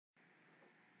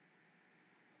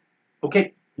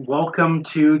Okay, welcome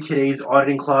to today's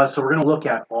auditing class. So we're going to look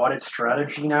at audit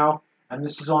strategy now, and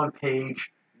this is on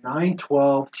page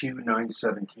 912 to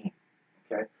 917.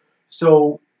 Okay,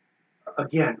 so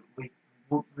again,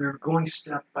 we're going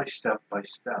step by step by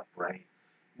step, right?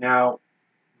 Now,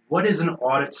 what is an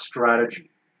audit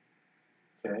strategy?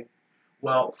 Okay,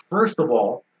 well, first of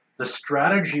all, the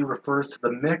strategy refers to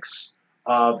the mix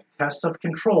of tests of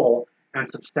control and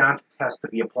substantive tests to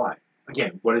be applied.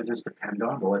 Again, what does this depend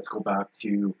on? Well, let's go back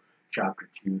to Chapter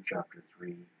 2, Chapter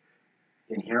 3,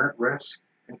 inherent risk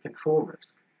and control risk.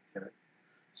 Okay?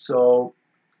 So,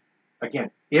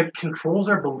 again, if controls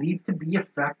are believed to be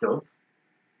effective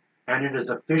and it is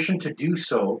efficient to do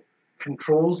so,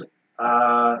 controls,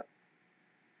 okay,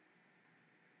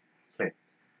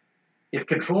 if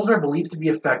controls are believed to be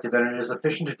effective and it is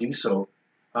efficient to do so,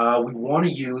 we want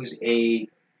to use a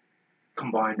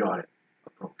combined audit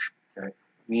approach, okay?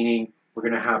 Meaning we're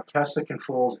going to have tests of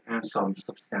controls and some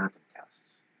substantive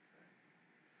tests.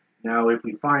 Now, if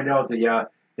we find out that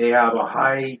they have a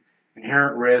high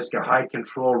inherent risk, a high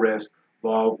control risk,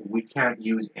 well, we can't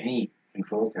use any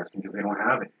control testing because they don't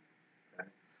have it. Okay?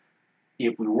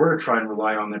 If we were to try and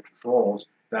rely on the controls,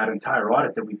 that entire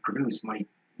audit that we produce might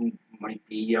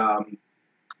be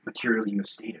materially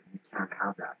misstated. We can't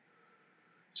have that.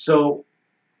 So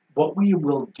what we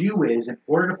will do is, in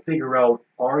order to figure out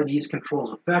are these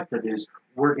controls effective, is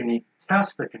we're going to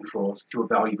test the controls to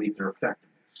evaluate their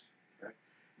effectiveness. Okay?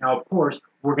 Now, of course,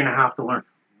 we're going to have to learn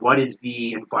what's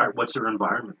their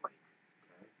environment like.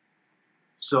 Okay?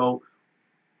 So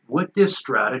with this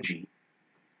strategy,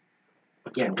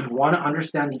 again, we want to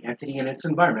understand the entity and its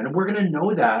environment, and we're going to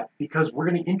know that because we're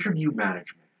going to interview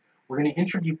management. We're going to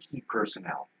interview key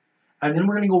personnel. And then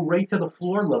we're going to go right to the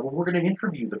floor level. We're going to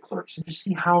interview the clerks and just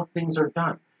see how things are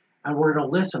done. And we're going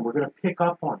to listen. We're going to pick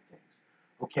up on things.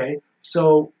 Okay?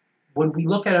 So when we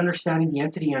look at understanding the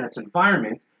entity and its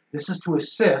environment, this is to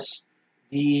assist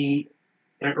in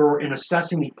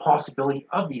assessing the possibility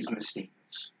of these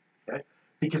misstatements. Okay?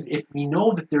 Because if we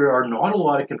know that there are not a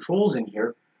lot of controls in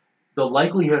here, the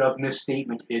likelihood of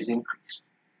misstatement is increased.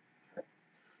 Okay?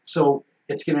 So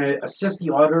it's going to assist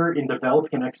the auditor in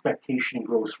developing an expectation in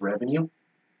gross revenue.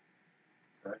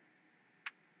 Okay.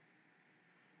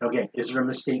 Again, is there a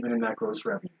misstatement in that gross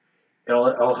revenue?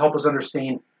 It'll help us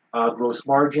understand gross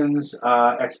margins,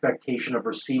 expectation of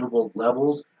receivable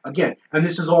levels. Again, and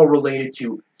this is all related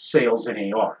to sales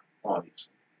and AR,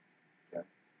 obviously. Okay.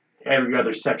 Every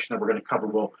other section that we're going to cover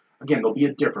will, again, there'll be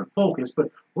a different focus,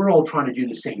 but we're all trying to do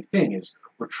the same thing, is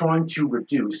we're trying to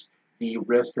reduce the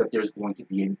risk that there's going to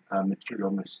be a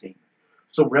material misstatement.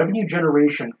 So revenue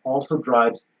generation also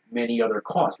drives many other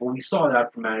costs. Well, we saw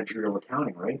that from managerial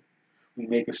accounting, right? We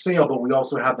make a sale, but we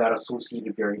also have that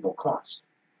associated variable cost.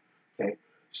 Okay,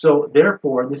 so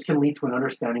therefore, this can lead to an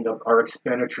understanding of our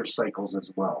expenditure cycles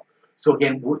as well. So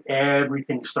again,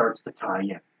 everything starts to tie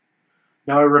in.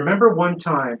 Now, I remember one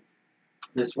time,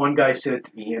 this one guy said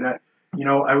to me, and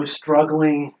I was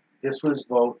struggling. This was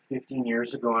about 15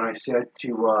 years ago, and I said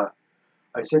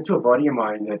to a buddy of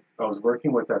mine that I was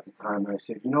working with at the time, I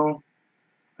said,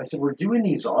 we're doing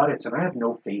these audits, and I have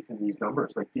no faith in these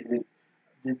numbers. Like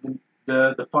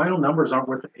the final numbers aren't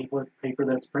worth the paper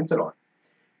that it's printed on.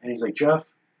 And he's like, Jeff,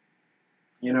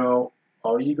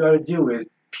 all you got to do is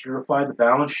purify the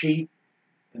balance sheet,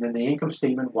 and then the income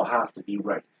statement will have to be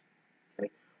right. Okay?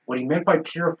 What he meant by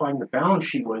purifying the balance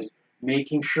sheet was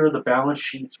making sure the balance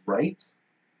sheet's right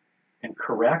and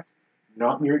correct,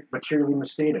 not materially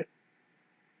misstated.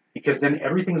 Because then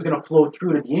everything's going to flow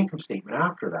through to the income statement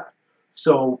after that.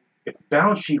 So if the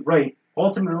balance sheet right,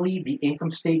 ultimately the income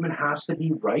statement has to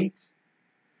be right.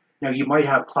 Now you might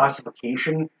have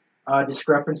classification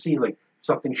discrepancies, like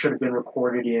something should have been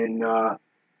recorded in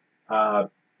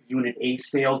Unit A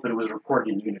sales, but it was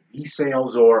recorded in Unit B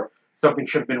sales, or something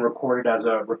should have been recorded as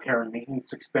a repair and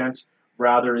maintenance expense,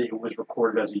 rather it was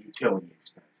recorded as a utility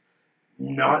expense.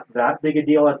 Not that big a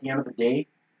deal at the end of the day,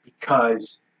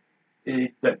 because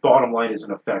the bottom line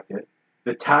isn't affected.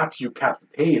 The tax you have to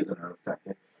pay isn't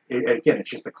affected. Again, it's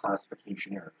just a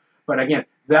classification error. But again,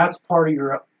 that's part of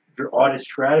your audit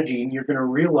strategy, and you're going to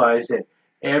realize that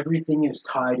everything is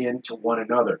tied into one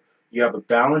another. You have a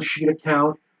balance sheet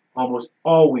account almost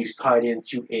always tied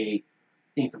into a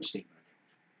income statement account.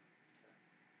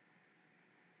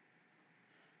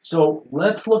 So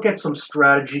let's look at some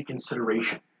strategy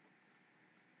consideration.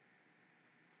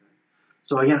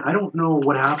 So again, I don't know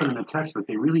what happened in the textbook.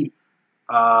 They really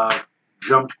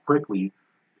jumped quickly.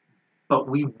 But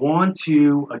we want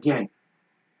to, again,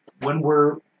 when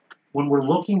we're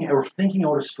looking or thinking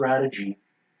out a strategy,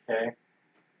 okay,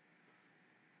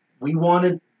 we want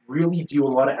to really do a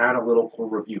lot of analytical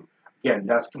review. Again,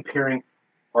 that's comparing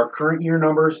our current year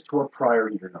numbers to our prior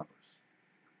year numbers.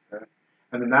 Okay?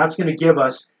 And then that's going to give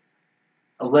us,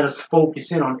 let us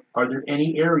focus in on, are there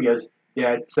any areas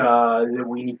that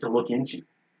we need to look into?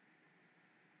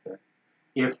 Okay?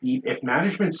 If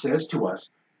management says to us,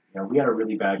 we had a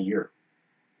really bad year.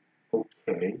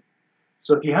 Okay.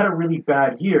 So if you had a really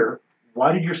bad year,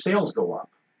 why did your sales go up?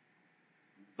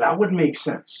 That would make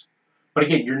sense. But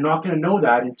again, you're not going to know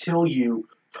that until you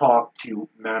talk to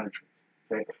management.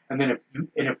 Okay? And then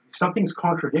if something's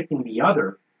contradicting the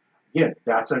other, again,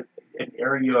 that's an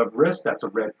area of risk, that's a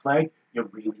red flag. You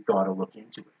really got to look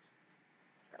into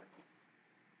it. Okay?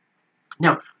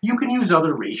 Now, you can use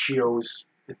other ratios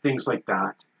and things like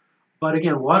that. But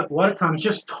again, a lot of times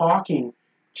just talking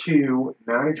to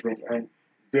management and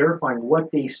verifying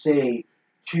what they say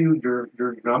to your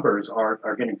numbers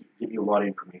are going to give you a lot of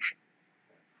information.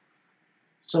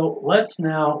 So let's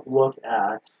now look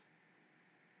at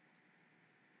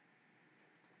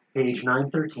page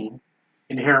 913,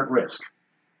 inherent risk.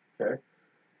 Okay.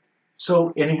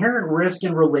 So inherent risk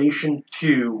in relation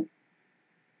to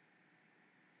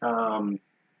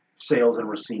sales and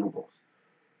receivables.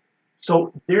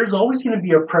 So there's always going to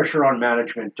be a pressure on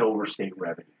management to overstate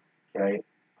revenue. Okay.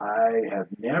 I have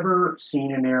never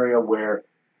seen an area where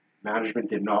management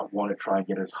did not want to try and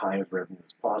get as high as revenue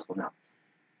as possible. Now,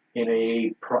 in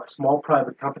a small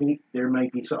private company, there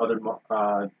might be some other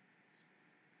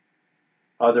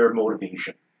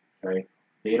motivation. Okay,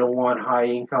 they don't want high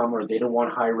income or they don't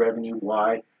want high revenue.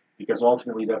 Why? Because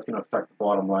ultimately that's going to affect the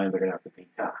bottom line. They're going to have to pay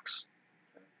tax.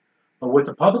 Okay? But with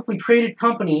a publicly traded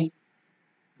company,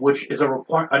 which is an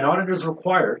audit is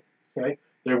required, okay,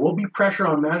 there will be pressure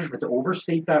on management to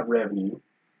overstate that revenue,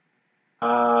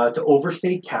 to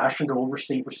overstate cash, and to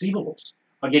overstate receivables.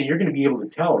 Again, you're going to be able to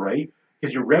tell, right?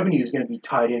 Because your revenue is going to be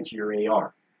tied into your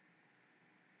AR.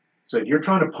 So if you're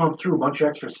trying to pump through a bunch of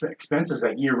extra expenses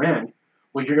at year end,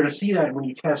 well, you're going to see that when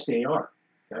you test AR.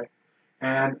 Okay?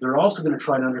 And they're also going to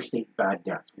try and understate bad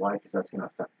debts. Why? Because that's going to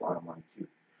affect bottom line too.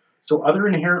 So other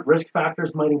inherent risk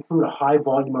factors might include a high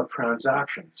volume of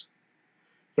transactions.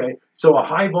 Okay? So a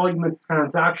high volume of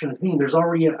transactions means there's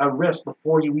already a risk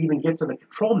before you even get to the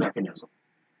control mechanism.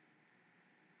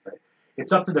 Okay?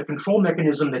 It's up to the control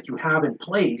mechanism that you have in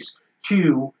place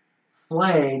to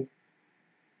flag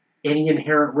any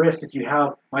inherent risk that you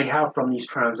might have from these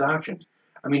transactions.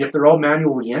 I mean, if they're all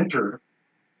manually entered,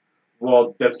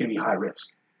 well, that's going to be high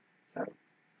risk. Okay?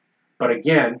 But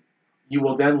again, you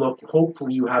will then look,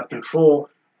 hopefully you have control,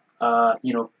 a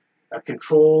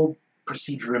control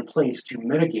procedure in place to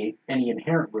mitigate any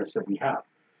inherent risks that we have.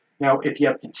 Now, if you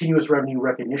have continuous revenue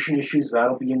recognition issues,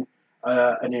 that'll be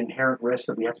an inherent risk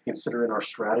that we have to consider in our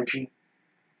strategy.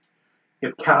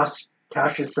 If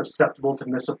cash is susceptible to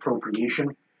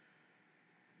misappropriation,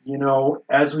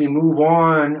 as we move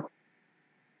on,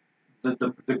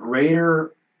 the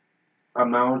greater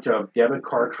amount of debit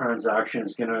card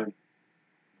transactions is going to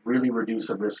really reduce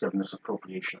the risk of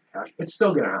misappropriation of cash. It's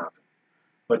still going to happen,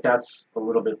 but that's a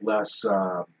little bit less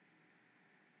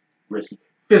risky.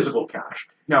 Physical cash.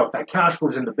 Now, if that cash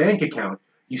goes in the bank account,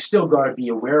 you still got to be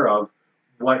aware of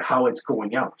how it's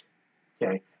going out,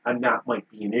 okay? And that might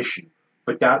be an issue,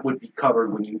 but that would be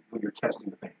covered when you're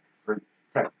testing the bank for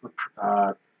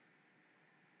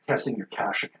testing your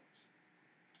cash accounts.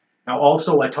 Now,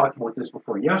 also, I talked about this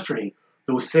before yesterday,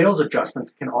 those sales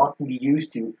adjustments can often be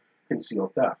used to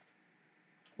conceal theft.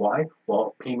 Why?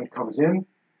 Well, payment comes in,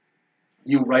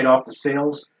 you write off the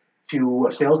sales to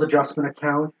a sales adjustment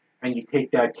account, and you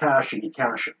take that cash and you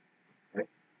cash it. Okay?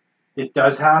 It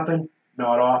does happen,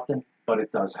 not often, but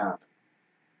it does happen.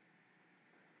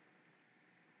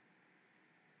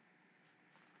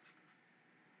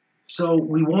 So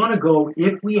we want to go,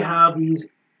 if we have these,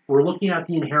 we're looking at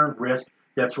the inherent risk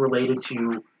that's related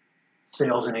to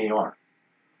sales and AR.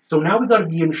 So now we've got to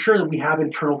be sure that we have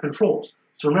internal controls.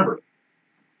 So remember,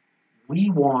 we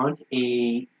want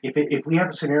if we have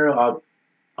a scenario of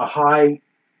a high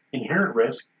inherent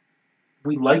risk,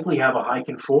 we likely have a high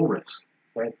control risk.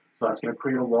 Okay? So that's going to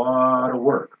create a lot of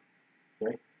work.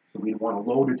 Okay? So we want a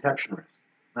low detection risk.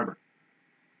 Remember,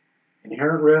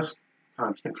 inherent risk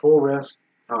times control risk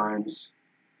times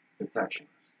detection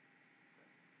risk.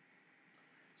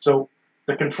 So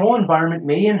the control environment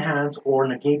may enhance or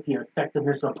negate the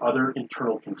effectiveness of other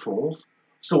internal controls.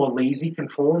 So a lazy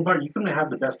control environment, you can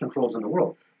have the best controls in the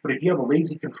world, but if you have a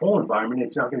lazy control environment,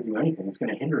 it's not going to do anything. It's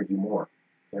going to hinder you more,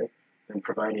 okay, than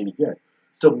provide any good.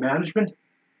 So management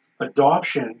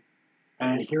adoption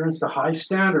and adherence to high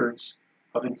standards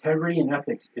of integrity and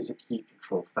ethics is a key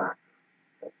control factor.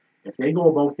 Okay? If they go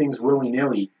about things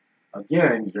willy-nilly,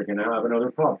 again, you're going to have another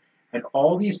problem. And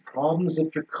all these problems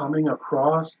that you're coming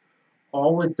across,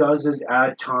 all it does is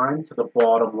add time to the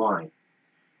bottom line.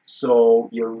 So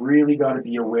you really got to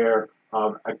be aware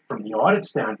of, from the audit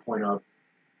standpoint of,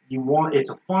 it's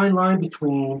a fine line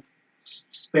between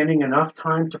spending enough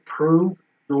time to prove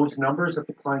those numbers that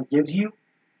the client gives you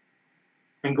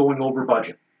and going over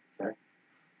budget. Okay.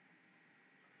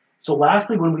 So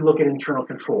lastly, when we look at internal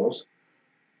controls,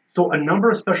 so a number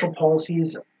of special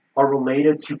policies are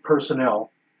related to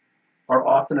personnel are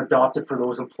often adopted for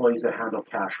those employees that handle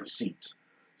cash receipts.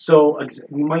 So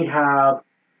we might have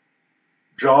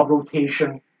job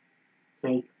rotation,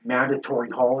 okay, mandatory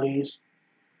holidays.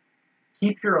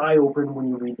 Keep your eye open when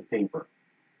you read the paper.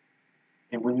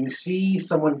 And when you see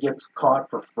someone gets caught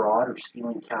for fraud or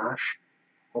stealing cash,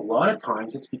 a lot of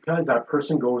times it's because that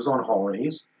person goes on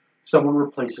holidays, someone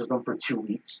replaces them for 2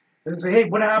 weeks, and they say, hey,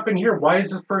 what happened here? Why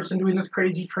is this person doing this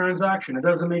crazy transaction? It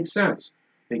doesn't make sense.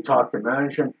 They talk to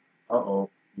management, uh-oh,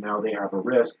 now they have a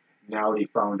risk. Now they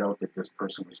found out that this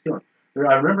person was stealing.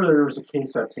 I remember there was a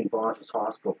case at St. Boniface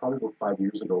Hospital, probably about 5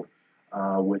 years ago,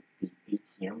 with the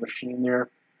ATM machine there.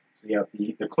 So yeah,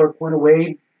 the clerk went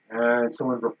away, and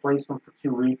someone replaced them for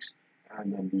 2 weeks,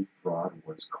 and then the fraud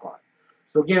was caught.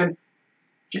 So again,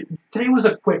 today was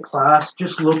a quick class,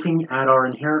 just looking at our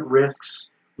inherent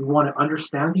risks. We want to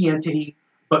understand the entity,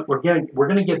 but we're going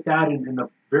to get that in the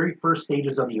very first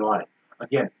stages of the audit.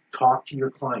 Again, talk to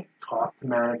your client, talk to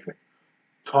management,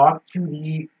 talk to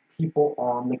the people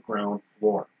on the ground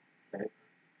floor. Okay.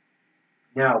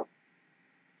 Now,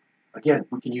 again,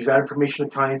 we can use that information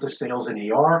to tie into sales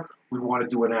and AR. We want to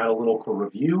do an analytical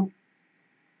review.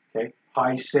 Okay,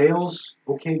 high sales.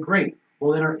 Okay, great.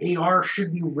 Well, then our AR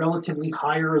should be relatively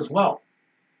higher as well.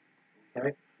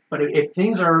 Okay, but if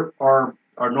things are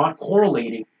not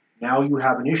correlating, now you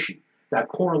have an issue. That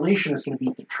correlation is going to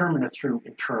be determined through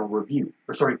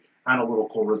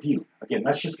analytical review. Again,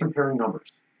 that's just comparing numbers.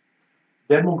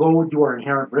 Then we'll go do our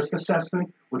inherent risk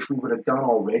assessment, which we would have done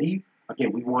already.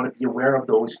 Again, we want to be aware of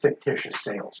those fictitious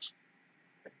sales.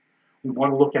 We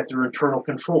want to look at their internal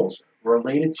controls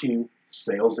related to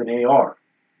sales and AR.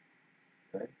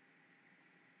 Okay.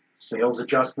 Sales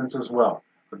adjustments as well.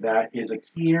 That is a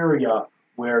key area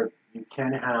where you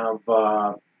can have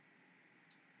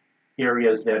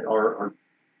areas that are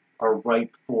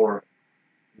ripe for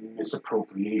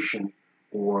misappropriation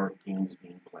or games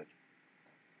being played.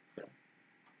 Okay.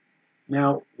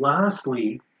 Now,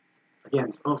 lastly,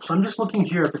 again, so I'm just looking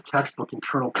here at the textbook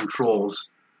internal controls.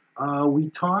 We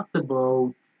talked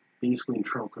about basically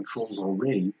internal controls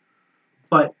already,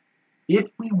 but if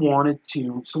we wanted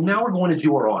to, so now we're going to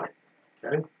do our audit,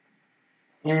 okay?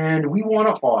 And we want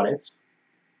to audit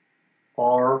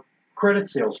our credit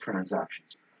sales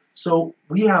transactions. So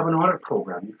we have an audit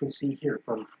program. You can see here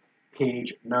from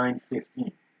page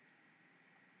 915.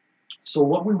 So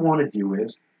what we want to do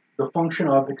is the function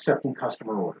of accepting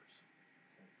customer orders.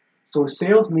 So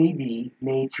sales may be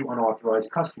made to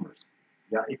unauthorized customers.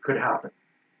 Yeah, it could happen.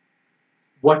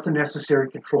 What's a necessary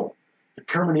control?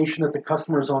 Determination that the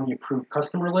customer is on the approved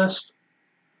customer list,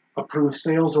 approved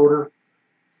sales order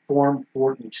form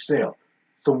for each sale.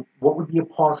 So what would be a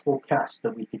possible test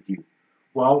that we could do?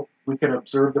 Well, we could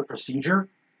observe the procedure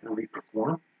and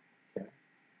reperform. Okay.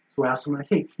 So ask them,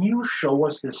 hey, can you show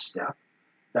us this step?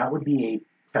 That would be a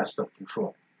test of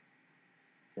control.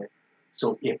 Okay.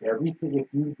 So if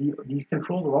these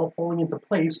controls are all falling into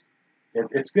place,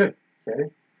 it's good. Okay.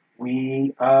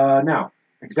 We now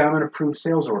examine approved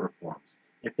sales order forms.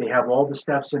 If they have all the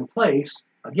steps in place,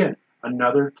 again,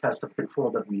 another test of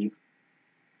control that we've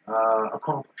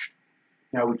accomplished.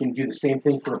 Now we can do the same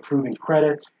thing for approving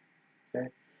credit. Okay?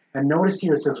 And notice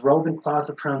here it says relevant class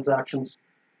of transactions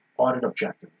audit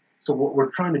objective. So what we're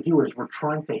trying to do is we're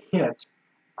trying to hit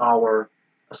our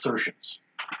assertions.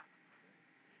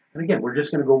 And again, we're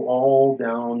just going to go all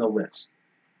down the list.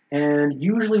 And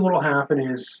usually what will happen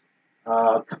is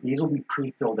these will be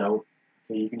pre-filled out.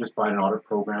 Okay? You can just buy an audit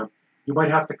program. You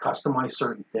might have to customize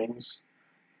certain things.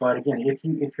 But again,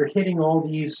 if you're hitting all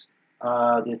these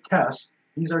the tests,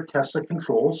 these are tests of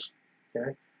controls,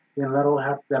 okay? Then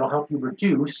that'll help you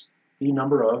reduce the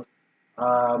number of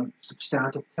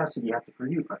substantive tests that you have to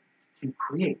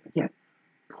create. Again,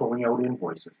 pulling out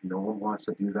invoices. No one wants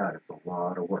to do that. It's a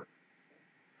lot of work.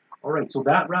 All right, so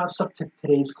that wraps up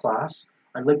today's class.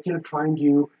 I'd like you to try and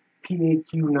do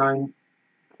PAQ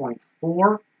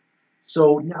 9.4.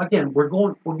 So again, we're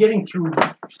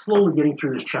slowly getting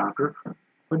through this chapter.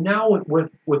 But now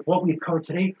with what we've covered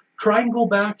today, try and go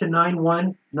back to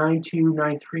 9.1, 9.2,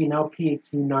 9.3, now PAQ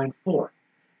 9.4,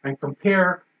 and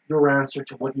compare your answer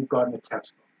to what you've got in the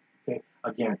textbook. Okay.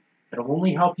 Again, It'll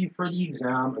only help you for the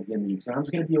exam. Again, the exam's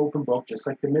going to be open book, just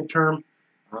like the midterm.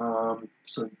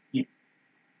 So you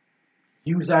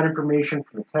use that information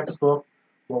from the textbook,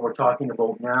 what we're talking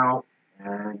about now,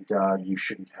 and you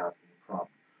shouldn't have any problem.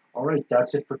 All right,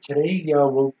 that's it for today.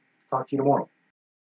 We'll talk to you tomorrow.